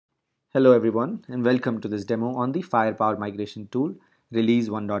Hello everyone and welcome to this demo on the Firepower Migration Tool Release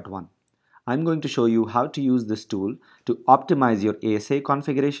 1.1. I'm going to show you how to use this tool to optimize your ASA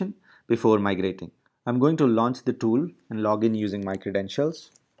configuration before migrating. I'm going to launch the tool and log in using my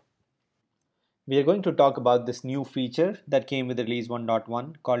credentials. We are going to talk about this new feature that came with Release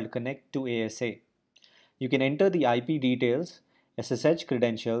 1.1 called Connect to ASA. You can enter the IP details, SSH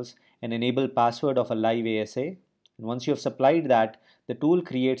credentials, and enable password of a live ASA. And once you have supplied that, the tool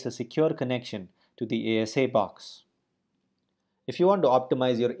creates a secure connection to the ASA box. If you want to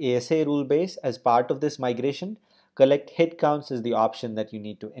optimize your ASA rule base as part of this migration, collect hit counts is the option that you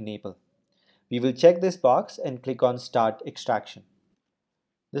need to enable. We will check this box and click on Start Extraction.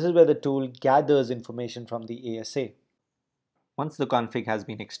 This is where the tool gathers information from the ASA. Once the config has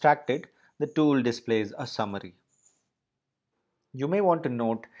been extracted, the tool displays a summary. You may want to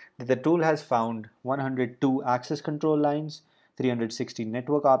note that the tool has found 102 access control lines, 360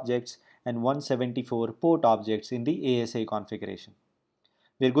 network objects, and 174 port objects in the ASA configuration.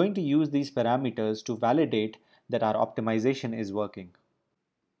 We are going to use these parameters to validate that our optimization is working.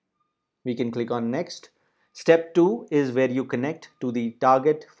 We can click on Next. Step 2 is where you connect to the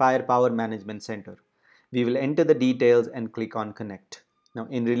target Firepower Management Center. We will enter the details and click on Connect. Now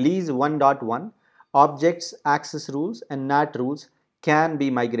in Release 1.1, objects, access rules, and NAT rules can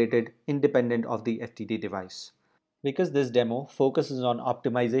be migrated independent of the FTD device. Because this demo focuses on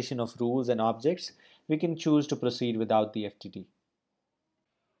optimization of rules and objects, we can choose to proceed without the FTD.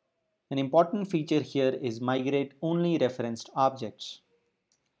 An important feature here is migrate only referenced objects.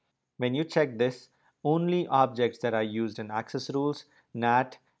 When you check this, only objects that are used in access rules,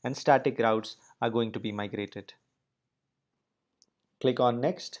 NAT, and static routes are going to be migrated. Click on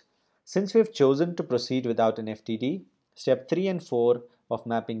Next. Since we've chosen to proceed without an FTD, step 3 and 4 of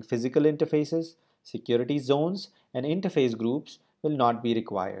mapping physical interfaces, security zones, and interface groups will not be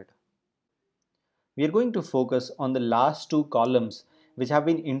required. We are going to focus on the last two columns which have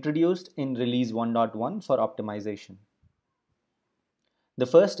been introduced in Release 1.1 for optimization. The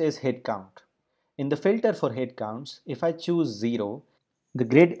first is hit count. In the filter for hit counts, if I choose 0, the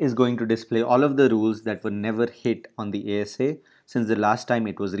grid is going to display all of the rules that were never hit on the ASA since the last time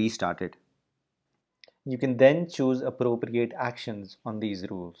it was restarted. You can then choose appropriate actions on these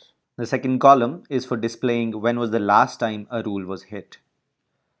rules. The second column is for displaying when was the last time a rule was hit.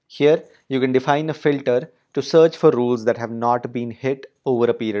 Here, you can define a filter to search for rules that have not been hit over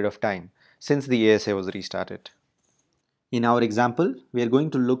a period of time since the ASA was restarted. In our example, we are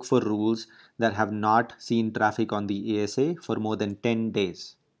going to look for rules that have not seen traffic on the ASA for more than 10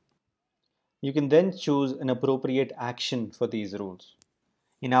 days. You can then choose an appropriate action for these rules.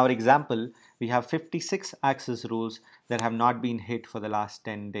 In our example, we have 56 access rules that have not been hit for the last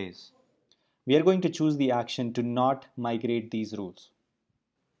 10 days. We are going to choose the action to not migrate these rules.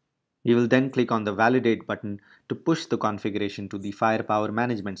 We will then click on the Validate button to push the configuration to the Firepower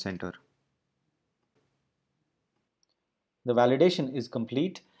Management Center. The validation is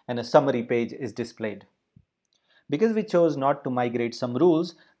complete and a summary page is displayed. Because we chose not to migrate some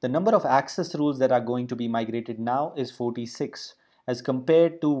rules, the number of access rules that are going to be migrated now is 46 as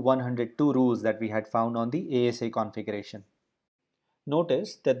compared to 102 rules that we had found on the ASA configuration.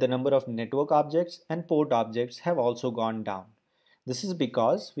 Notice that the number of network objects and port objects have also gone down. This is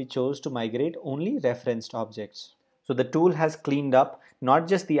because we chose to migrate only referenced objects. So the tool has cleaned up not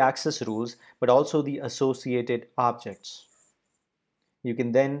just the access rules but also the associated objects. You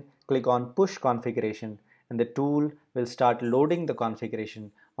can then click on Push Configuration and the tool will start loading the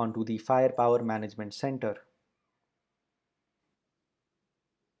configuration onto the Firepower Management Center.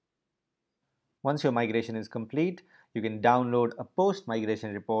 Once your migration is complete, you can download a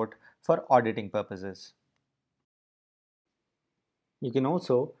post-migration report for auditing purposes. You can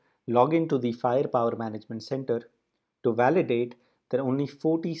also log into the Firepower Management Center to validate that only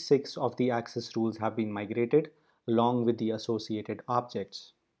 46 of the access rules have been migrated along with the associated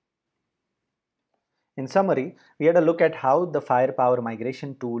objects. In summary, we had a look at how the Firepower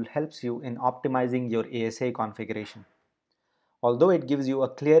Migration tool helps you in optimizing your ASA configuration. Although it gives you a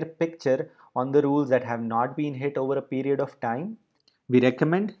clear picture on the rules that have not been hit over a period of time, we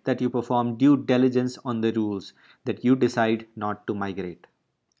recommend that you perform due diligence on the rules that you decide not to migrate.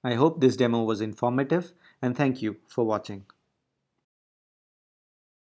 I hope this demo was informative and thank you for watching.